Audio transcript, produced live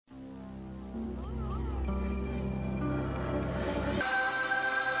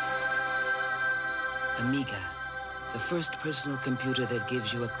Amiga, the first personal computer that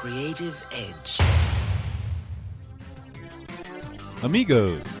gives you a creative edge.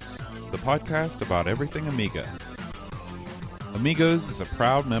 Amigos, the podcast about everything Amiga. Amigos is a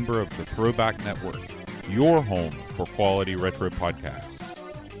proud member of the Throwback Network, your home for quality retro podcasts.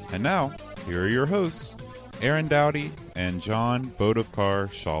 And now, here are your hosts, Aaron Dowdy and John Bodovkar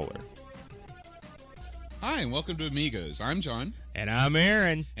Schaller. Hi, and welcome to Amigos. I'm John. And I'm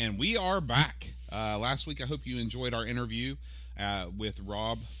Aaron. And we are back. Last week, I hope you enjoyed our interview with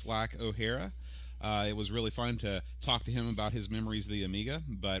Rob Flack O'Hara. It was really fun to talk to him about his memories of the Amiga,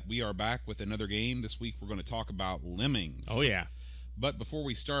 but we are back with another game. This week, we're going to talk about Lemmings. Oh, yeah. But before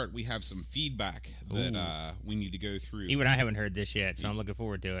we start, we have some feedback that we need to go through. Even I haven't heard this yet, so I'm looking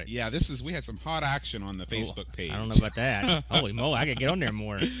forward to it. Yeah, we had some hot action on the Facebook page. I don't know about that. Holy moly, I could get on there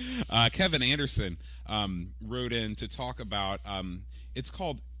more. Kevin Anderson wrote in to talk about, it's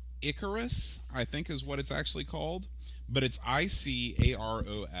called Icarus, I think is what it's actually called, but it's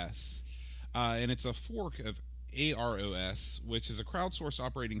ICAROS. And it's a fork of AROS, which is a crowdsourced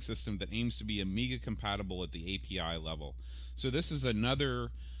operating system that aims to be Amiga compatible at the API level. So this is another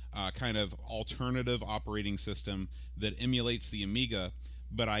kind of alternative operating system that emulates the Amiga,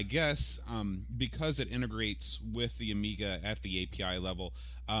 but I guess because it integrates with the Amiga at the API level,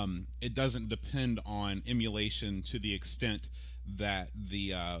 it doesn't depend on emulation to the extent that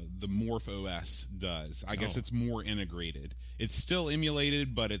the Morph OS does. I guess it's more integrated. It's still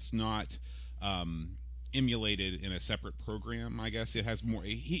emulated, but it's not emulated in a separate program. I guess it has more.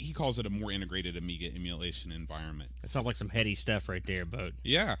 He calls it a more integrated Amiga emulation environment. That sounds like some heady stuff right there, Boat.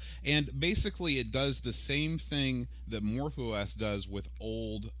 Yeah, and basically it does the same thing that MorphOS does with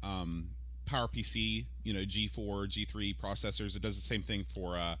old PowerPC, G4, G3 processors. It does the same thing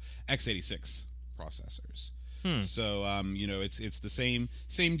for x86 processors. So it's the same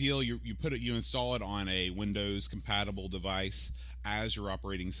deal. You install it on a Windows compatible device as your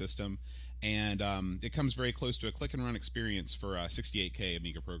operating system, and it comes very close to a click and run experience for 68K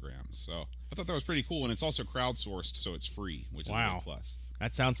Amiga programs. So I thought that was pretty cool, and it's also crowdsourced, so it's free, which is a big plus.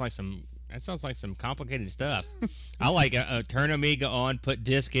 That sounds like some complicated stuff. I like turn Amiga on, put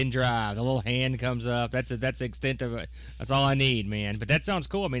disk in drive. The little hand comes up. That's the extent of it. That's all I need, man. But that sounds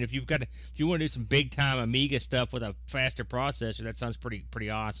cool. I mean, if you want to do some big time Amiga stuff with a faster processor, that sounds pretty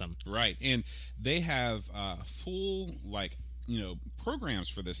awesome. Right, and they have full programs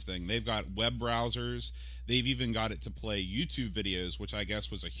for this thing. They've got web browsers. They've even got it to play YouTube videos, which I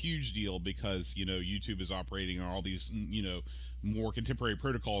guess was a huge deal because YouTube is operating on all these more contemporary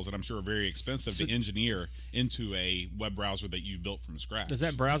protocols that I'm sure are very expensive to engineer into a web browser that you've built from scratch. Does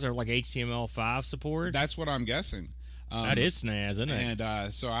that browser have like HTML5 support? That's what I'm guessing. That is snaz, isn't it?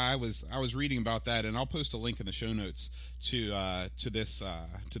 And so I was reading about that, and I'll post a link in the show notes to this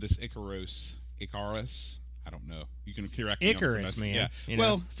Icarus. I don't know. You can correct me. Icarus, man.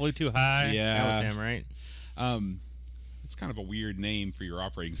 Yeah. Flew too high. Yeah. That was him, right? It's kind of a weird name for your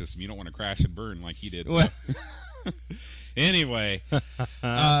operating system. You don't want to crash and burn like he did. Anyway,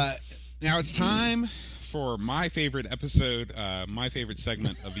 now it's time for my favorite episode, my favorite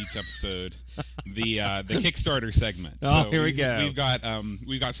segment of each episode, the Kickstarter segment. Oh, here we go. We've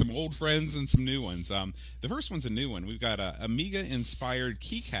got some old friends and some new ones. The first one's a new one. We've got Amiga-inspired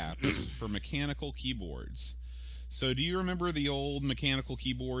keycaps for mechanical keyboards. So, do you remember the old mechanical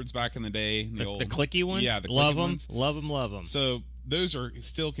keyboards back in the day? The clicky ones? Yeah, the clicky love ones. Love them. So, those are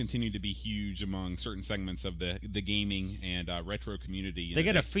still continue to be huge among certain segments of the gaming and retro community. They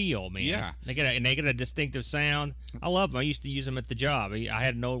get a feel, man. Yeah. They get a distinctive sound. I love them. I used to use them at the job. I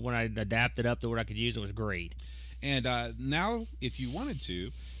had an old one I adapted up to where I could use it. It was great. And now, if you wanted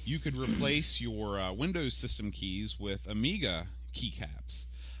to, you could replace your Windows system keys with Amiga keycaps.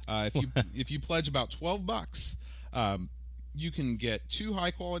 If you pledge about $12, you can get 2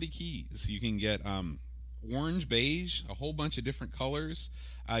 high-quality keys. You can get orange, beige, a whole bunch of different colors.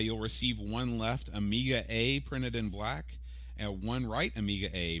 You'll receive 1 left Amiga A printed in black and 1 right Amiga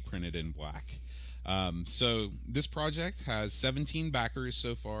A printed in black. So this project has 17 backers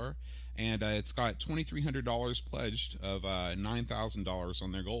so far, and it's got $2,300 pledged of $9,000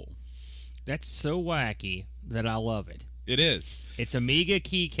 on their goal. That's so wacky that I love it. It is. It's Amiga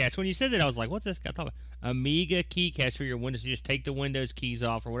keycaps. When you said that, I was like, what's this guy talking about? Amiga keycaps for your Windows. You just take the Windows keys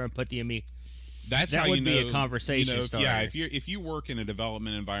off or whatever and put the Amiga. That's that how would be a conversation starter. Yeah, if you work in a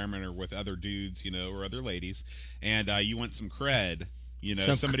development environment or with other dudes, or other ladies, and you want some cred,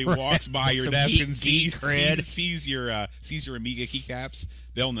 somebody walks by your desk and sees your Amiga keycaps,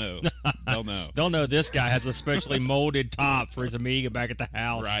 they'll know. They'll know this guy has a specially molded top for his Amiga back at the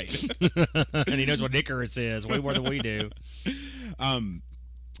house. Right. And he knows what Icarus is way more than we do.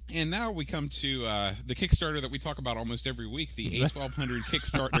 And now we come to the Kickstarter that we talk about almost every week, the A1200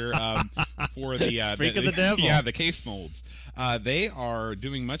 Kickstarter for the Speak of the devil. Yeah, the case molds. They are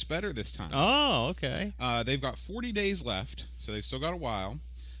doing much better this time. Oh, okay. They've got 40 days left, so they've still got a while.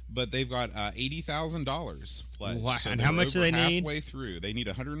 But they've got $80,000 pledged. Wow. So And they're how much do over they need? halfway through. They need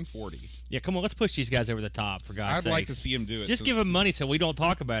 140. Yeah, come on, let's push these guys over the top, for God's I'd sake. like to see them do it. Just give them money so we don't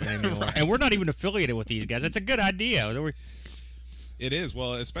talk about it anymore. Right. And we're not even affiliated with these guys. It's a good idea. It is.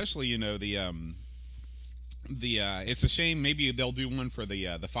 Well, especially, it's a shame maybe they'll do one for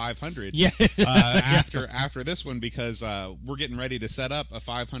the 500 Yeah. after this one, because we're getting ready to set up a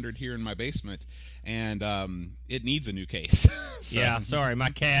 500 here in my basement, and it needs a new case. So, Yeah, sorry, my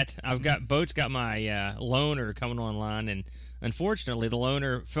cat. Boat's got my loaner coming online, and unfortunately, the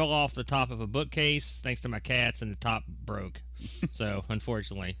loaner fell off the top of a bookcase thanks to my cats, and the top broke. So,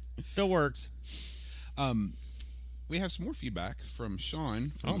 unfortunately, it still works. we have some more feedback from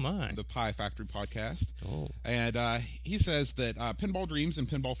Sean from Oh, my. the Pie Factory podcast. Oh. And he says that Pinball Dreams and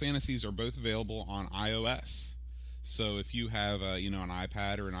Pinball Fantasies are both available on iOS. So if you have an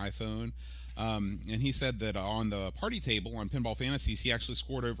iPad or an iPhone, and he said that on the party table on Pinball Fantasies, he actually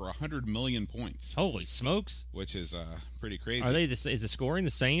scored over 100 million points, Holy smokes! which is pretty crazy. Are they? Is the scoring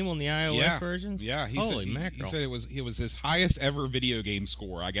the same on the iOS versions? Yeah, Holy he mackerel! said it was his highest ever video game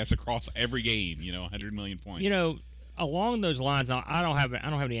score, I guess, across every game. 100 million points. Along those lines, I don't have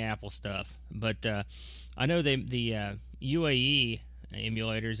any Apple stuff, but I know the UAE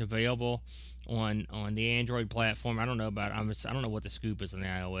emulator is available on the Android platform. I don't know about I don't know what the scoop is on the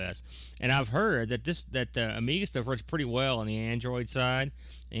iOS, and I've heard that the Amiga stuff works pretty well on the Android side,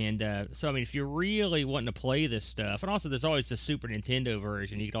 and so I mean, if you're really wanting to play this stuff, and also there's always the Super Nintendo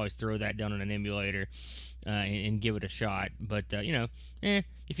version, you can always throw that down on an emulator and give it a shot. But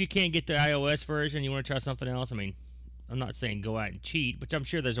if you can't get the iOS version, you want to try something else. I mean, I'm not saying go out and cheat, but I'm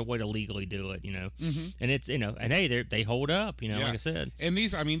sure there's a way to legally do it, Mm-hmm. And it's, and hey, they hold up, Yeah. like I said. And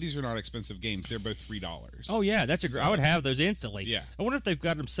these are not expensive games. They're both $3. Oh yeah, I would have those instantly. Yeah. I wonder if they've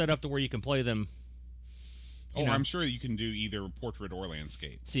got them set up to where you can play them. you know. I'm sure you can do either portrait or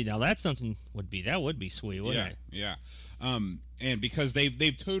landscape. See, now that's something would be sweet, wouldn't it? Yeah. And because they've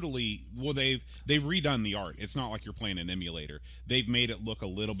redone the art. It's not like you're playing an emulator. They've made it look a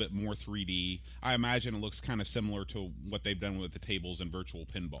little bit more 3D. I imagine it looks kind of similar to what they've done with the tables and virtual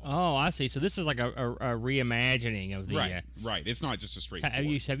pinball. Oh, I see. So this is like a reimagining of the. Right. It's not just a straight. Have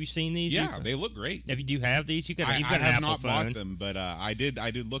you seen these? Yeah, they look great. Do you have these? You've got I an have Apple not phone. bought them, but I did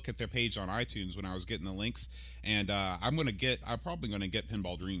look at their page on iTunes when I was getting the links, and I'm probably gonna get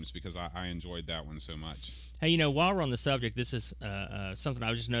Pinball Dreams because I enjoyed that one so much. Hey, while we're on the subject, this is something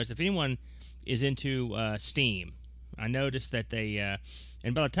I just noticed. If anyone is into Steam, I noticed that they,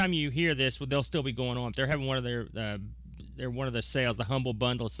 and by the time you hear this, they'll still be going on. They're having one of the sales, the Humble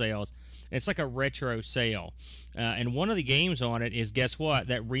Bundle sales. It's like a retro sale, and one of the games on it is, guess what?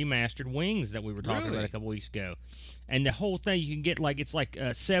 That remastered Wings that we were talking about a couple weeks ago, and the whole thing you can get it's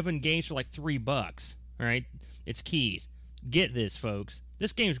 7 games for like $3. Right? It's keys. Get this, folks.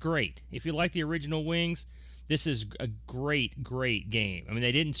 This game's great. If you like the original Wings, this is a great, great game. I mean,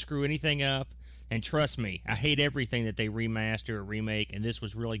 they didn't screw anything up, and trust me, I hate everything that they remaster or remake, and this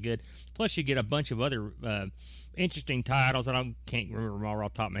was really good. Plus, you get a bunch of other interesting titles, and I can't remember them all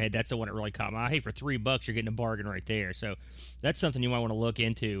off the top of my head. That's the one that really caught my eye. Hey, for $3, you're getting a bargain right there. So that's something you might want to look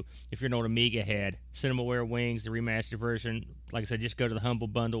into if you're an old Amiga head. Cinemaware Wings, the remastered version. Like I said, just go to the Humble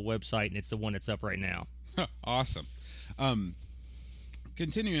Bundle website, and it's the one that's up right now. Awesome.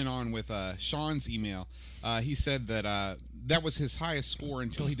 Continuing on with Sean's email, he said that that was his highest score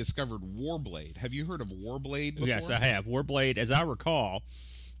until he discovered Warblade. Have you heard of Warblade before? Yes, I have. Warblade, as I recall,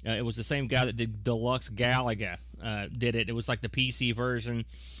 it was the same guy that did Deluxe Galaga. Did it. It was like the PC version.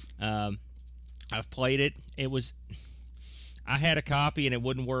 I've played it. I had a copy, and it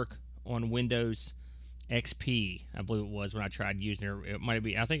wouldn't work on Windows XP, I believe it was, when I tried using it. It might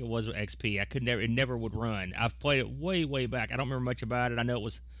be. I think it was XP. It never would run. I've played it way, way back. I don't remember much about it. I know it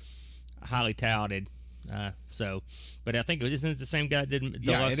was highly touted. But I think isn't it the same guy that did Deluxe?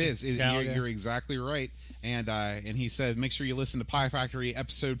 Yeah, it is. You're exactly right. And he said, make sure you listen to Pie Factory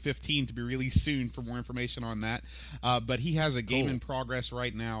episode 15 to be released soon for more information on that. But he has a game in progress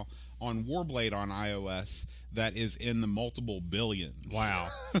right now on Warblade on iOS that is in the multiple billions. Wow.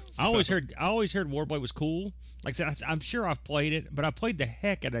 I always heard Warblade was cool. Like I said, I'm sure I've played it, but I played the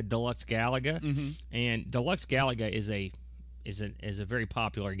heck out of Deluxe Galaga, and Deluxe Galaga is a very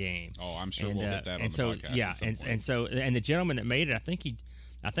popular game. Oh, I'm sure we'll hit that on the podcast. Yeah, at some point. and the gentleman that made it, I think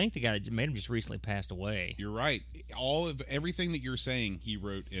I think the guy that made him just recently passed away. You're right. All of everything that you're saying, he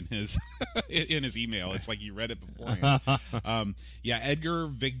wrote in his in his email. It's like you read it beforehand. Yeah, Edgar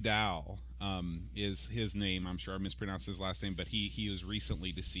Vigdal is his name. I'm sure I mispronounced his last name, but he was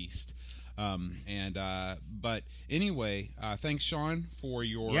recently deceased. But anyway, thanks, Sean, for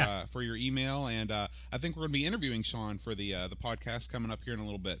your email, and I think we're going to be interviewing Sean for the podcast coming up here in a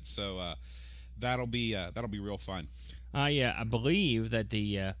little bit. So that'll be real fun. Yeah, I believe that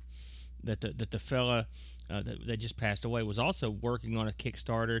the fella that just passed away was also working on a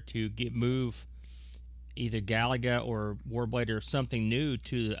Kickstarter to move either Galaga or Warblader or something new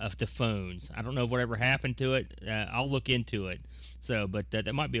to the phones. I don't know whatever happened to it. I'll look into it. So, but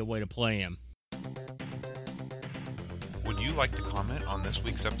that might be a way to play him. Would you like to comment on this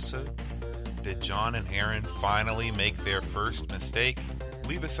week's episode? Did John and Aaron finally make their first mistake?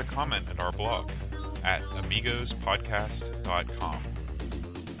 Leave us a comment at our blog at amigospodcast.com.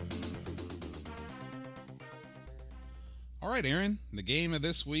 All right, Aaron, the game of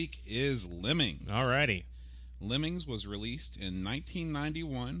this week is Lemmings. Alrighty. Lemmings was released in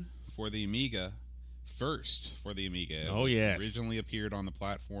 1991 for the Amiga. First for the Amiga. It originally appeared on the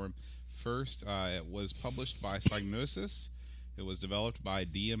platform first. It was published by Psygnosis. It was developed by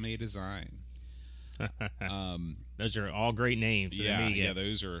DMA Design. Those are all great names. Yeah,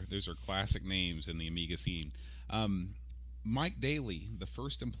 those are classic names in the Amiga scene. Mike Daly, the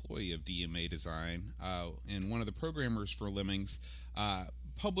first employee of DMA Design, and one of the programmers for Lemmings,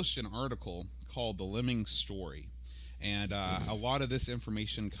 published an article called "The Lemmings Story," and a lot of this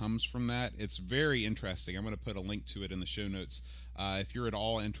information comes from that. It's very interesting. I'm going to put a link to it in the show notes if you're at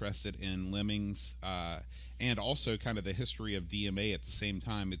all interested in Lemmings and also kind of the history of DMA at the same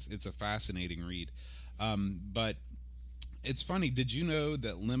time. It's a fascinating read. But it's funny. Did you know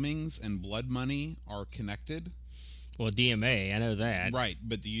that Lemmings and Blood Money are connected? Well, DMA, I know that. Right,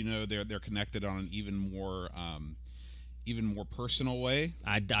 but do you know they're connected on an even more personal way?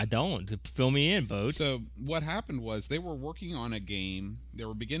 I don't. Fill me in, Bo. So what happened was they were working on a game. They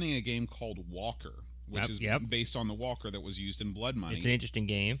were beginning a game called Walker, which is based on the Walker that was used in Blood Money. It's an interesting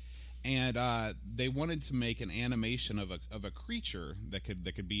game. And they wanted to make an animation of a creature that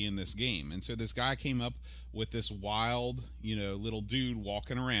could be in this game. And so this guy came up with this wild, little dude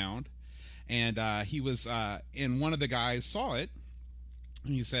walking around. And he was, and one of the guys saw it,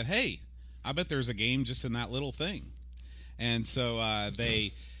 and he said, "Hey, I bet there's a game just in that little thing." And so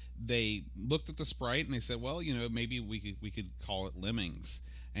they looked at the sprite and they said, "Well, maybe we could call it Lemmings."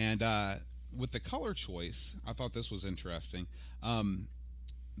 And with the color choice, I thought this was interesting.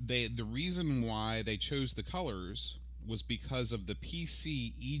 The reason why they chose the colors was because of the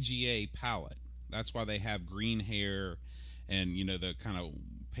PC EGA palette. That's why they have green hair and the kind of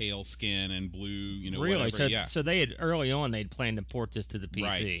pale skin and blue, really? Whatever. So they had early on they'd planned to port this to the PC,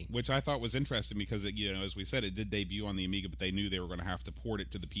 right? Which I thought was interesting because it, as we said, it did debut on the Amiga, but they knew they were going to have to port it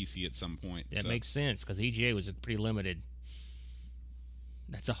to the PC at some point. That makes sense because EGA was pretty limited.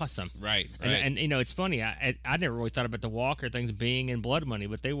 That's awesome. Right. And it's funny. I never really thought about the Walker things being in Blood Money,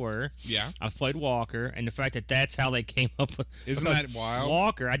 but they were. Yeah. I've played Walker, and the fact that that's how they came up with. Isn't that wild?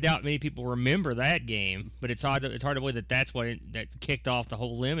 Walker. I doubt many people remember that game, but it's hard to believe that that's what that kicked off the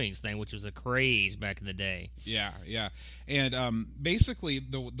whole Lemmings thing, which was a craze back in the day. Yeah. And basically,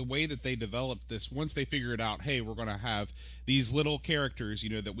 the way that they developed this, once they figured out, hey, we're going to have these little characters,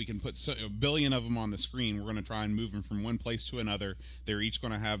 that we can put a billion of them on the screen. We're going to try and move them from one place to another. They're each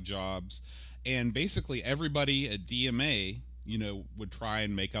going to have jobs, and basically everybody at DMA would try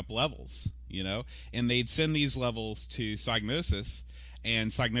and make up levels, and they'd send these levels to Psygnosis, and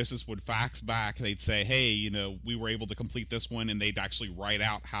Psygnosis would fax back. They'd say, hey, we were able to complete this one, and they'd actually write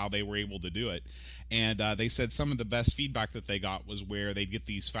out how they were able to do it. And they said some of the best feedback that they got was where they'd get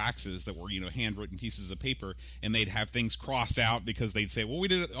these faxes that were handwritten pieces of paper, and they'd have things crossed out because they'd say, well, we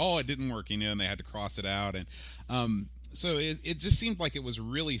did it, it didn't work, and they had to cross it out. And so it just seemed like it was a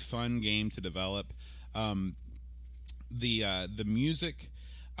really fun game to develop. The music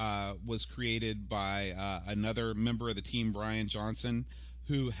was created by another member of the team, Brian Johnson,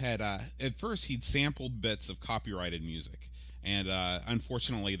 who had at first he'd sampled bits of copyrighted music, and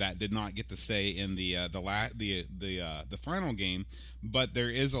unfortunately that did not get to stay in the final game. But there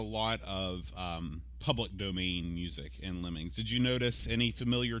is a lot of public domain music in Lemmings. Did you notice any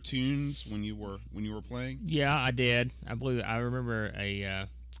familiar tunes when you were playing? Yeah, I did. I remember a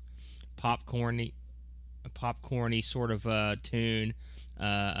popcorny sort of tune.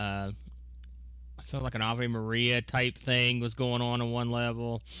 Sort of like an Ave Maria type thing was going on one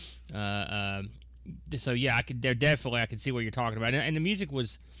level. So yeah, I could see what you're talking about, and the music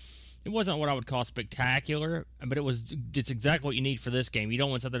was It wasn't what I would call spectacular, but it's exactly what you need for this game. You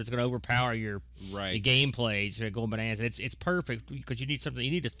don't want something that's going to overpower your Right. the gameplay, so going bananas. It's perfect because you need something. You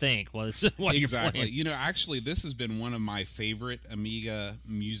need to think while this is what Exactly. you're playing. You know, actually, this has been one of my favorite Amiga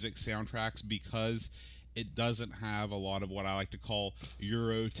music soundtracks because it doesn't have a lot of what I like to call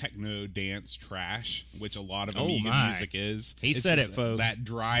Euro techno dance trash, which a lot of Amiga my. music is. He It's said just it, folks. That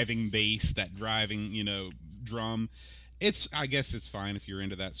driving bass, that driving, drum. I guess it's fine if you're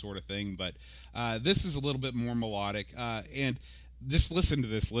into that sort of thing, but this is a little bit more melodic. And just listen to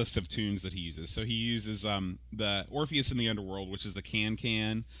this list of tunes that he uses. So he uses the Orpheus in the Underworld, which is the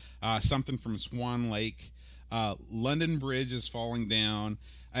Can, something from Swan Lake. London Bridge is Falling Down.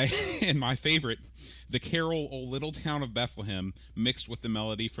 And my favorite, the carol "O Little Town of Bethlehem," mixed with the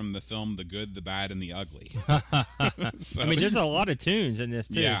melody from the film "The Good, the Bad, and the Ugly." So, I mean, there's a lot of tunes in this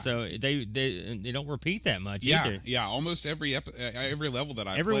too, Yeah. so they don't repeat that much yeah, either. yeah, almost every level that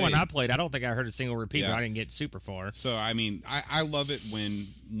I Everyone played. I played, I don't think I heard a single repeat, Yeah. but I didn't get super far. So I mean, I love it when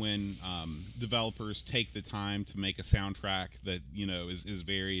developers take the time to make a soundtrack that is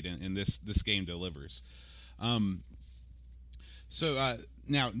varied, and this game delivers. So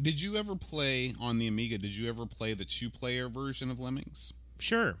now, did you ever play on the Amiga? Did you ever play the 2-player version of Lemmings?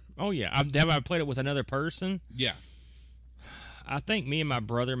 Sure. Oh yeah. Have I played it with another person? Yeah. I think me and my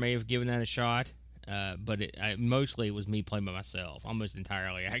brother may have given that a shot, but mostly it was me playing by myself, almost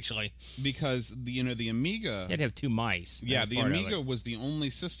entirely actually. Because the Amiga. You had to have two mice. Yeah, That's the part of Amiga it. was the only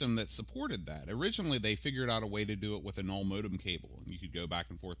system that supported that. Originally, they figured out a way to do it with a null modem cable, and you could go back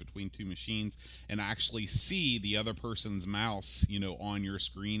and forth between two machines and actually see the other person's mouse, on your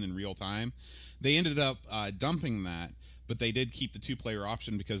screen in real time. They ended up dumping that, but they did keep the 2-player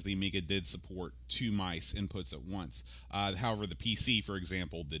option because the Amiga did support 2 mice inputs at once. However, the PC, for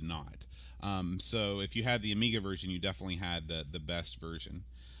example, did not. So if you had the Amiga version, you definitely had the best version.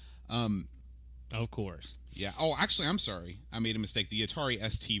 Of course. Yeah. Oh, actually, I'm sorry. I made a mistake. The Atari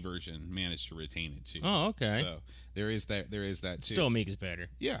ST version managed to retain it too. Oh, okay. So there is that too. Still, Amiga's better.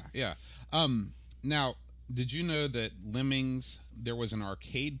 Yeah, yeah. Now, did you know that Lemmings? There was an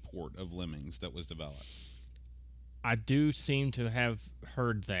arcade port of Lemmings that was developed. I do seem to have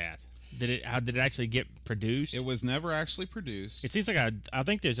heard that. How did it actually get produced? It was never actually produced. It seems like I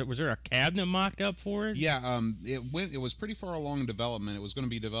think was there a cabinet mocked up for it? Yeah. It was pretty far along in development. It was going to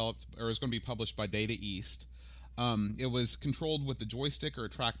be developed, or it was going to be published by Data East. It was controlled with a joystick or a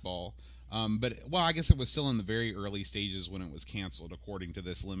trackball. But I guess it was still in the very early stages when it was canceled, according to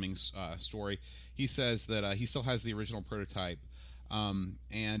this Lemmings story. He says that he still has the original prototype. And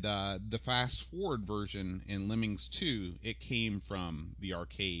the fast forward version in Lemmings 2, it came from the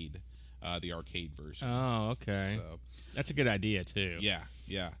arcade version. Oh, okay. So, that's a good idea too.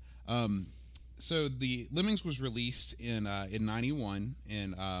 yeah. So the Lemmings was released in '91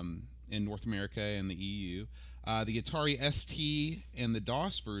 in North America and the EU. The Atari ST and the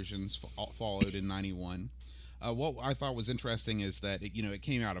DOS versions followed in '91. What I thought was interesting is that it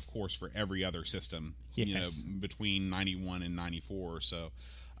came out, of course, for every other system, Yes. between '91 and '94 or so.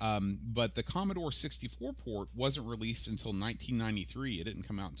 But the Commodore 64 port wasn't released until 1993. It didn't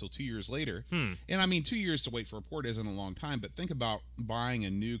come out until 2 years later. And I mean, 2 years to wait for a port isn't a long time, but think about buying a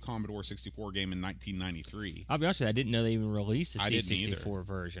new Commodore 64 game in 1993. I'll be honest with you, I didn't know they even released the I didn't either. C64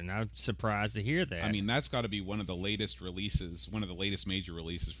 version. I'm surprised to hear that. I mean, that's got to be one of the latest releases, one of the latest major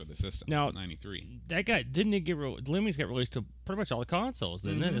releases for the system. Now, 93. that guy didn't it get Lemmings got released to pretty much all the consoles,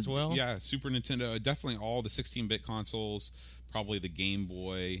 didn't it as well? Yeah, Super Nintendo, definitely all the 16-bit consoles, probably the Game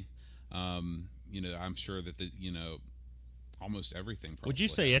Boy. I'm sure that almost everything. Probably Would you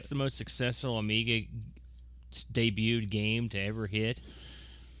say it's the most successful Amiga debuted game to ever hit?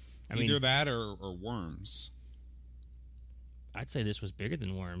 either that or Worms? I'd say this was bigger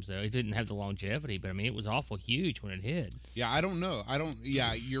than Worms, though. It didn't have the longevity, but I mean, it was awful huge when it hit. Yeah, I don't know.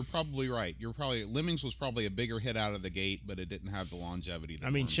 Yeah, you're probably right. Lemmings was probably a bigger hit out of the gate, but it didn't have the longevity. That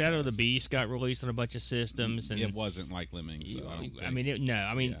I mean, Worms Shadow of the has. Beast got released on a bunch of systems, and It wasn't like Lemmings, though. I don't think.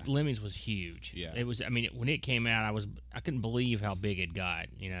 Yeah. Lemmings was huge. Yeah. It was. I mean, when it came out, I couldn't believe how big it got.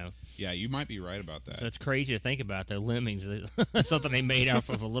 Yeah, you might be right about that. So it's crazy to think about. The Lemmings, that's something they made off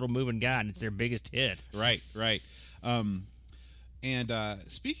of a little moving guy, and it's their biggest hit. Right. And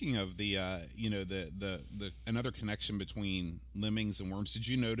speaking of the another connection between Lemmings and Worms, did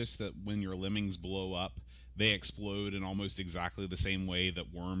you notice that when your Lemmings blow up, they explode in almost exactly the same way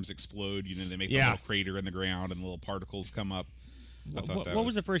that Worms explode? They make a little crater in the ground and little particles come up. What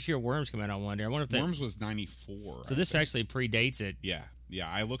was the first year Worms came out? I wonder if that, Worms was 94. So this actually predates it. Yeah.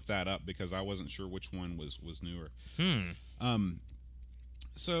 I looked that up because I wasn't sure which one was newer.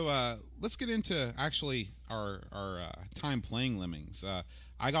 So let's get into actually our time playing Lemmings.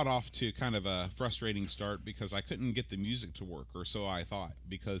 I got off to kind of a frustrating start because I couldn't get the music to work, or so I thought,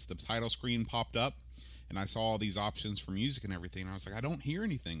 because the title screen popped up and I saw all these options for music and everything. And I was like, I don't hear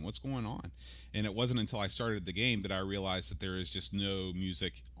anything. What's going on? And it wasn't until I started the game that I realized that there is just no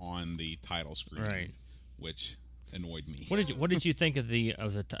music on the title screen, Right. which annoyed me. What did you think of the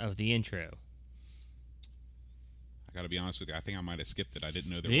intro? I got to be honest with you. I think I might have skipped it. I didn't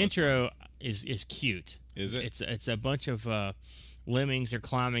know there The was intro is cute. Is it? It's a bunch of lemmings. They're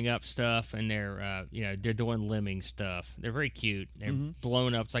climbing up stuff, and they're they're doing lemming stuff. They're very cute. They're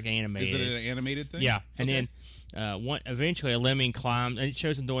blown up. It's like animated. Is it an animated thing? Yeah, and Okay. then eventually a lemming climbs, and it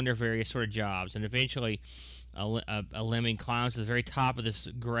shows them doing their various sort of jobs, and eventually a lemming climbs to the very top of this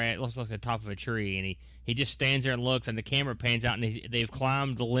grass, looks like the top of a tree, and he just stands there and looks, and the camera pans out, and they've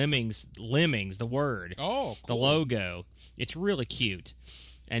climbed the lemmings, the word, Oh, the cool. logo. It's really cute.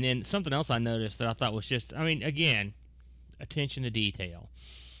 And then something else I noticed that I thought was just, I mean, again, attention to detail.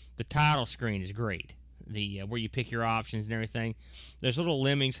 The title screen is great. The where you pick your options and everything. There's little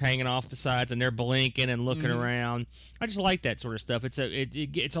lemmings hanging off the sides, and they're blinking and looking around. I just like that sort of stuff.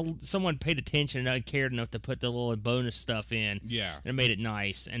 Someone paid attention and cared enough to put the little bonus stuff in. Yeah. And it made it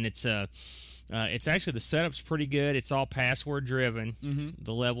nice. And it's actually, the setup's pretty good. It's all password driven.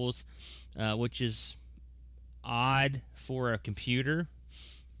 The levels, which is odd for a computer,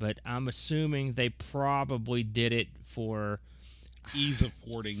 but I'm assuming they probably did it for. Ease of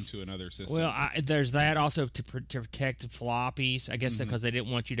porting to another system. Well, there's that also to protect floppies. I guess because they didn't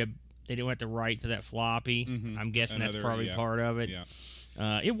want you to, they didn't want to write to that floppy. I'm guessing that's probably part of it.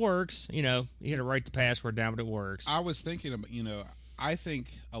 Yeah. It works. You got to write the password down, but it works. I was thinking about, I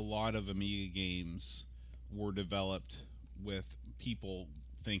think a lot of Amiga games were developed with people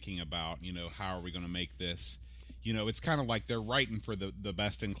thinking about, how are we going to make this? It's kind of like they're writing for the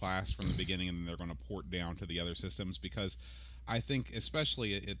best in class from the beginning, and then they're going to port down to the other systems, because I think,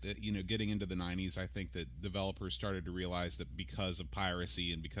 especially getting into the 90s, I think that developers started to realize that because of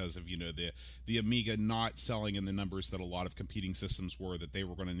piracy and because of the Amiga not selling in the numbers that a lot of competing systems were, that they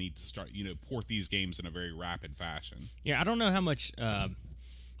were going to need to start port these games in a very rapid fashion. Yeah, I don't know how much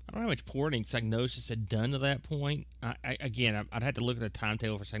porting Psygnosis had done to that point. I'd have to look at the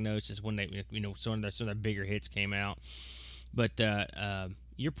timetable for Psygnosis when they some of the bigger hits came out, but.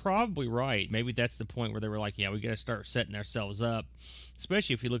 You're probably right. Maybe that's the point where they were like, yeah, we got to start setting ourselves up,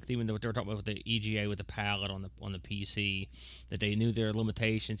 especially if you look at even what they were talking about with the EGA with the palette on the PC, that they knew their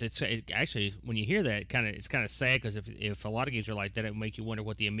limitations. It's actually, when you hear that, it's kind of sad, because if a lot of games are like that, it would make you wonder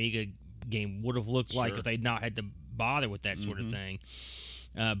what the Amiga game would have looked like if they'd not had to bother with that sort of thing.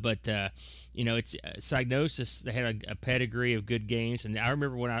 It's Psygnosis. They had a pedigree of good games, and I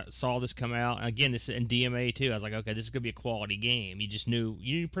remember when I saw this come out. And again, this is in DMA too. I was like, okay, this is gonna be a quality game. You knew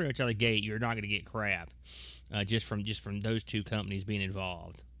pretty much out of the gate you're not gonna get crap, just from those two companies being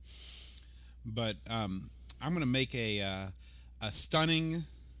involved. But I'm gonna make a stunning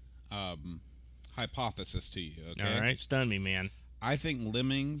hypothesis to you. Okay, All right, stun me, man. I think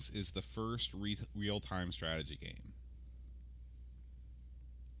Lemmings is the first real-time strategy game.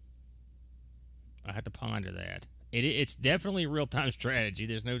 I have to ponder that. It's definitely real-time strategy.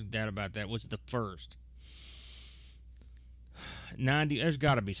 There's no doubt about that. What's the first? 90. There's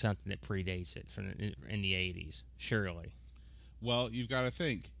got to be something that predates it in the 80s, surely. Well, you've got to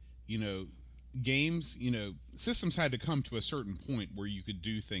think, games, systems had to come to a certain point where you could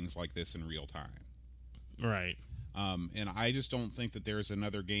do things like this in real time. Right. And I just don't think that there's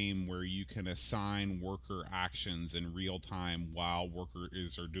another game where you can assign worker actions in real time while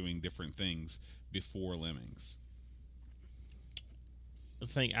workers are doing different things before Lemmings.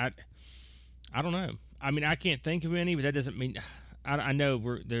 I don't know. I mean, I can't think of any, but that doesn't mean. I know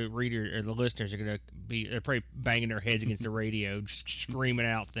the reader or the listeners are going to they're probably banging their heads against the radio, just screaming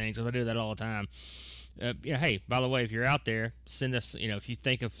out things, because I do that all the time. Hey, by the way, if you're out there, send us, if you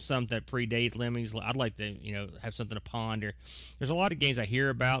think of some that predate Lemmings, I'd like to, have something to ponder. There's a lot of games I hear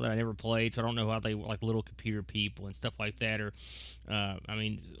about that I never played, so I don't know how they, like Little Computer People and stuff like that, or,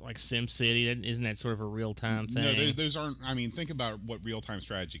 like SimCity, isn't that sort of a real-time thing? No, those aren't, think about what real-time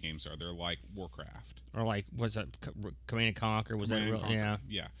strategy games are. They're like Warcraft. Or like, was that Command and Conquer? Command and Conquer.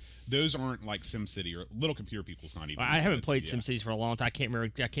 Yeah. Those aren't like SimCity, or Little Computer People's not even. Well, I haven't played SimCities for a long time. I can't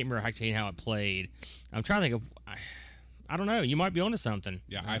remember actually how it played. I'm trying to think of. I don't know. You might be onto something.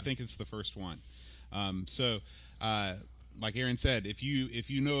 Yeah, I think it's the first one. Like Aaron said, if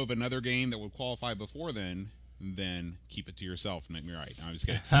you know of another game that would qualify before then, then keep it to yourself and make me right. No, I'm just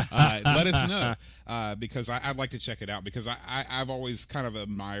kidding. Let us know because I'd like to check it out because I've always kind of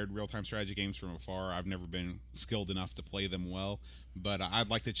admired real-time strategy games from afar. I've never been skilled enough to play them well, but I'd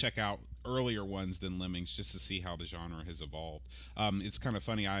like to check out earlier ones than Lemmings just to see how the genre has evolved. It's kind of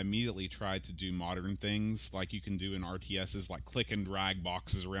funny. I immediately tried to do modern things like you can do in RTSs, like click and drag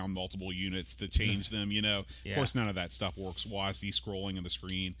boxes around multiple units to change them. Yeah. Of course, none of that stuff works while I see scrolling of the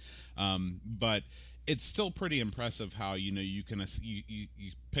screen, but it's still pretty impressive how you can you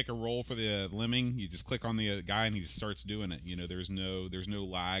pick a role for the lemming, you just click on the guy and he just starts doing it. There's no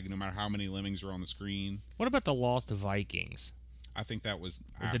lag no matter how many lemmings are on the screen. What about the Lost Vikings? I think that was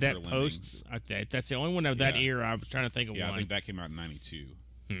after Did that Lemmings. post? Okay, that's the only one of that era. I was trying to think of one. I think that came out in '92.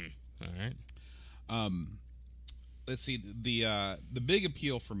 All right. Let's see. The big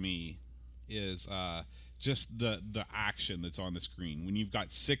appeal for me is just the action that's on the screen. When you've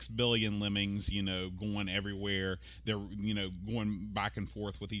got 6 billion lemmings, going everywhere, they're going back and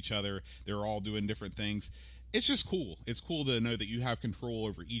forth with each other. They're all doing different things. It's just cool. It's cool to know that you have control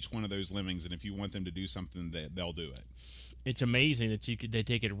over each one of those lemmings, and if you want them to do something, they'll do it. It's amazing that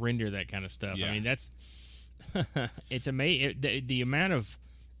they could render that kind of stuff. Yeah. I mean, that's it's amazing. The amount of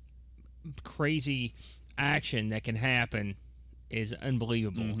crazy action that can happen is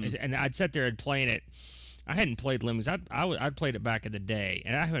unbelievable. Mm-hmm. And I'd sit there and playing it. I hadn't played Lemmings. I'd played it back in the day,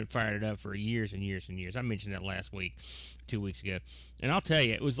 and I haven't fired it up for years and years and years. I mentioned that last week, 2 weeks ago. And I'll tell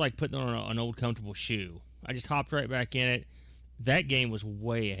you, it was like putting on an old comfortable shoe. I just hopped right back in it. That game was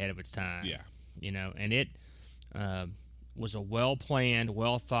way ahead of its time. Yeah. And it was a well-planned,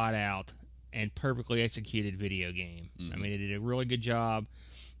 well-thought-out, and perfectly executed video game. Mm-hmm. I mean, it did a really good job.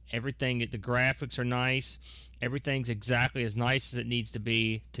 Everything, the graphics are nice. Everything's exactly as nice as it needs to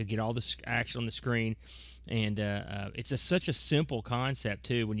be to get all the action on the screen. And it's such a simple concept,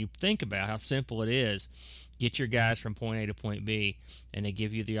 too. When you think about how simple it is, get your guys from point A to point B, and they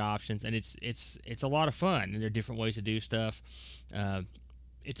give you the options. And it's a lot of fun, and there are different ways to do stuff.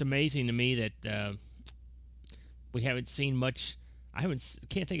 It's amazing to me that we haven't seen much.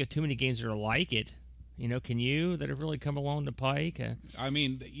 Can't think of too many games that are like it. Can you, that have really come along the pike? I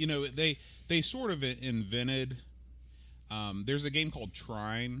mean, they sort of invented. There's a game called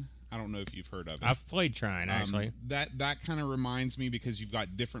Trine. I don't know if you've heard of it. I've played Trine, actually. That kind of reminds me because you've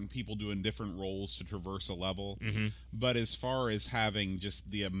got different people doing different roles to traverse a level. Mm-hmm. But as far as having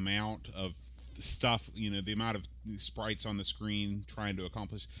just the amount of stuff, the amount of sprites on the screen trying to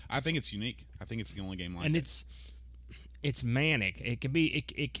accomplish, I think it's unique. I think it's the only game like and it. It's manic. It can be.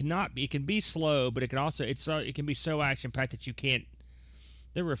 It cannot be. It can be slow, but it can also. It can be so action packed that you can't.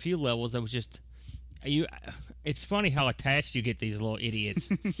 There were a few levels that was just. It's funny how attached you get these little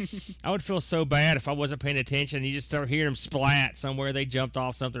idiots. I would feel so bad if I wasn't paying attention. You just start hearing them splat somewhere. They jumped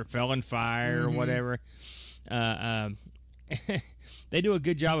off something, or fell in fire, or whatever. They do a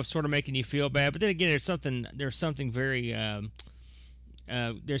good job of sort of making you feel bad, but then again, there's something very.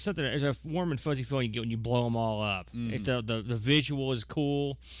 There's a warm and fuzzy feeling you get when you blow them all up. The visual is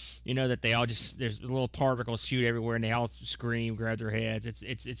cool, that they all there's little particles shoot everywhere and they all scream, grab their heads.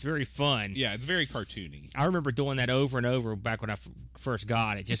 It's very fun. Yeah, it's very cartoony. I remember doing that over and over back when I first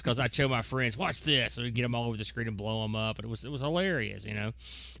got it, just because I'd show my friends, watch this, and we'd get them all over the screen and blow them up, and it was hilarious,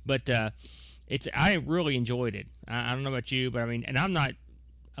 But I really enjoyed it. I don't know about you, but I mean, and I'm not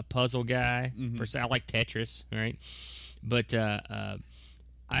a puzzle guy per se. I like Tetris, right? But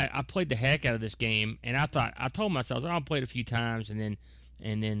I played the heck out of this game, and I told myself, I'll play it a few times, and then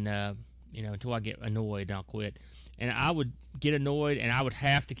until I get annoyed, I'll quit. And I would get annoyed, and I would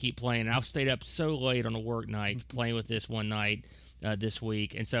have to keep playing. And I've stayed up so late on a work night playing with this one night this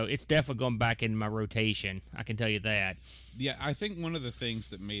week, and so it's definitely going back in my rotation. I can tell you that. Yeah, I think one of the things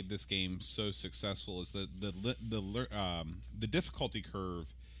that made this game so successful is that the difficulty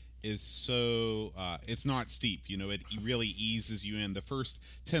curve is so it's not steep. It really eases you in. The first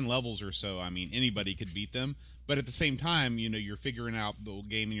 10 levels or so, I mean, anybody could beat them, but at the same time, you're figuring out the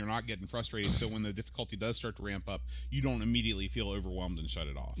game and you're not getting frustrated, so when the difficulty does start to ramp up, you don't immediately feel overwhelmed and shut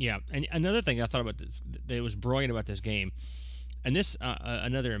it off. Yeah, and another thing I thought about this that was brilliant about this game, and this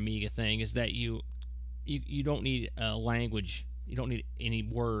another Amiga thing, is that you don't need language. You don't need any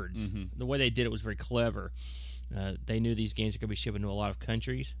words. The way they did it was very clever. They knew these games are going to be shipping to a lot of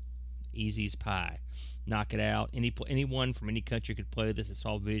countries. Easy as pie. Knock it out. Anyone from any country could play this. It's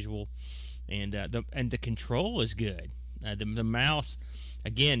all visual, and the control is good. The mouse,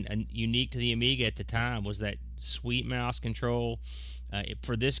 again, unique to the Amiga at the time, was that sweet mouse control.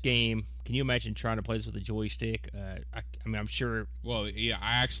 For this game, can you imagine trying to play this with a joystick? I mean, I'm sure. Well, yeah,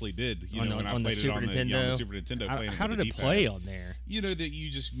 I actually did. You know, when I on played the it Super on Nintendo. the Super Nintendo. How did it play on there? You know that you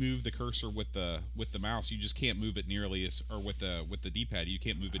just move the cursor with the mouse. You just can't move it nearly as, or with the D-pad, you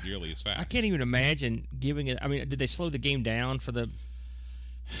can't move it nearly as fast. I can't even imagine giving it. I mean, did they slow the game down for the?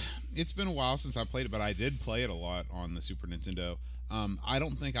 It's been a while since I played it, but I did play it a lot on the Super Nintendo. I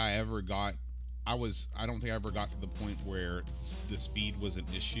don't think I ever got. I don't think I ever got to the point where the speed was an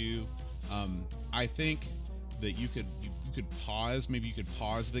issue. I think that you could pause. Maybe you could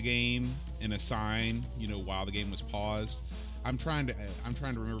pause the game and assign, while the game was paused. I'm trying to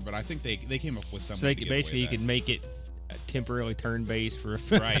remember, but I think they came up with something. So basically you could make it temporarily turn-based for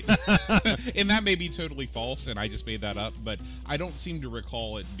right. And that may be totally false, and I just made that up. But I don't seem to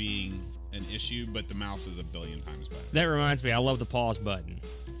recall it being an issue. But the mouse is a billion times better. That reminds me, I love the pause button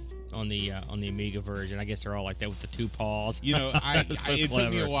on the Amiga version. I guess they're all like that with the two paws. It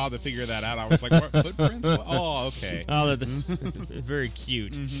took me a while to figure that out. I was like, what, footprints? Oh, okay. Oh, very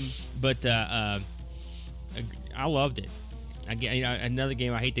cute. Mm-hmm. But I loved it. Again, another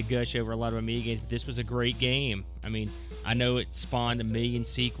game I hate to gush over a lot of Amiga games, but this was a great game. I mean, I know it spawned a million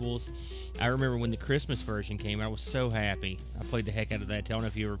sequels. I remember when the Christmas version came, I was so happy. I played the heck out of that. I don't know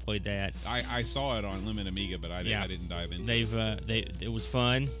if you ever played that. I saw it on Lemon Amiga, but I didn't dive into it. It was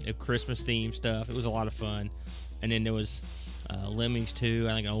fun. Christmas themed stuff. It was a lot of fun. And then there was Lemmings 2.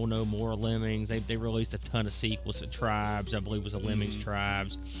 I think Oh No More Lemmings. They released a ton of sequels. Tribes, I believe, was a Lemmings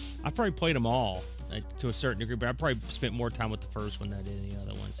Tribes. I probably played them all to a certain degree, but I probably spent more time with the first one than I did any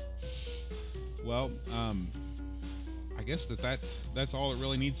other ones. Well, I guess that's all that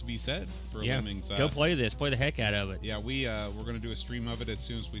really needs to be said for Lemmings. Go play this. Play the heck out of it. Yeah, we're going to do a stream of it as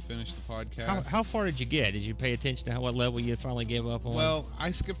soon as we finish the podcast. How far did you get? Did you pay attention to what level you finally gave up on? Well,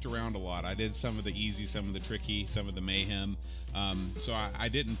 I skipped around a lot. I did some of the easy, some of the tricky, some of the mayhem. So I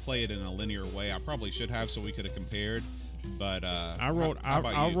didn't play it in a linear way. I probably should have, so we could have compared. But I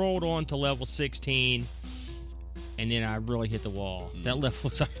rolled on to level 16, and then I really hit the wall. That level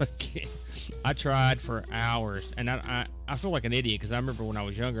was I tried for hours, and I feel like an idiot because I remember when I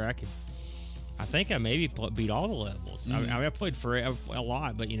was younger, I think I maybe beat all the levels. I mean, I played for a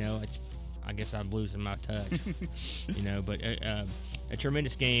lot, but I guess I'm losing my touch. But a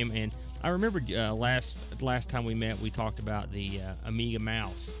tremendous game, and I remember last time we met, we talked about the Amiga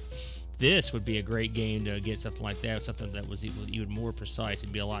mouse. This would be a great game to get something like that, something that was even more precise.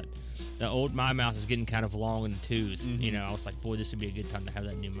 It'd be a lot. My mouse is getting kind of long in the twos. I was like, boy, this would be a good time to have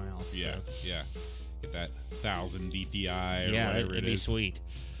that new mouse. Yeah, so. yeah. Get that 1000 DPI or yeah, whatever it'd be sweet.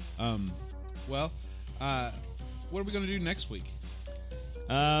 Well, what are we going to do next week?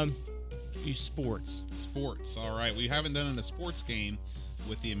 Use sports. Sports. All right. We haven't done a sports game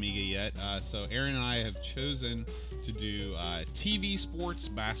with the Amiga yet. So Aaron and I have chosen to do TV sports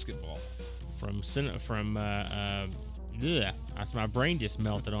basketball. My brain just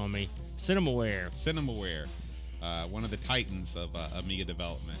melted on me. Cinemaware. One of the titans of Amiga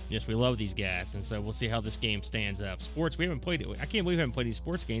development. Yes, we love these guys, and so we'll see how this game stands up. Sports, we haven't played it. I can't believe we haven't played these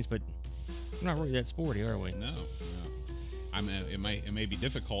sports games, but we're not really that sporty, are we? No. It may be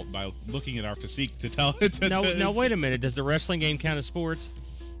difficult by looking at our physique to tell it. No, wait a minute. Does the wrestling game count as sports?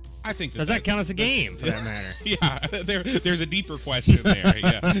 I think does that count as a game for that matter? Yeah, there's a deeper question there.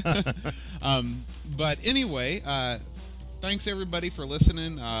 Yeah. But anyway, thanks everybody for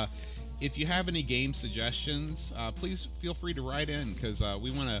listening. If you have any game suggestions, please feel free to write in because we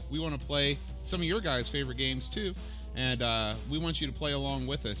want to play some of your guys' favorite games too. And we want you to play along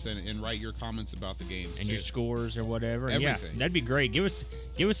with us and write your comments about the games and too. Your scores or whatever. Everything. Yeah, that'd be great. Give us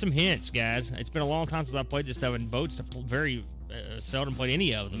some hints, guys. It's been a long time since I played this stuff, and Boats very seldom played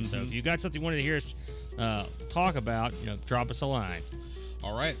any of them. So if you got something you wanted to hear us talk about, drop us a line.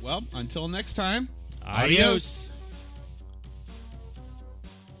 All right. Well, until next time. Adios.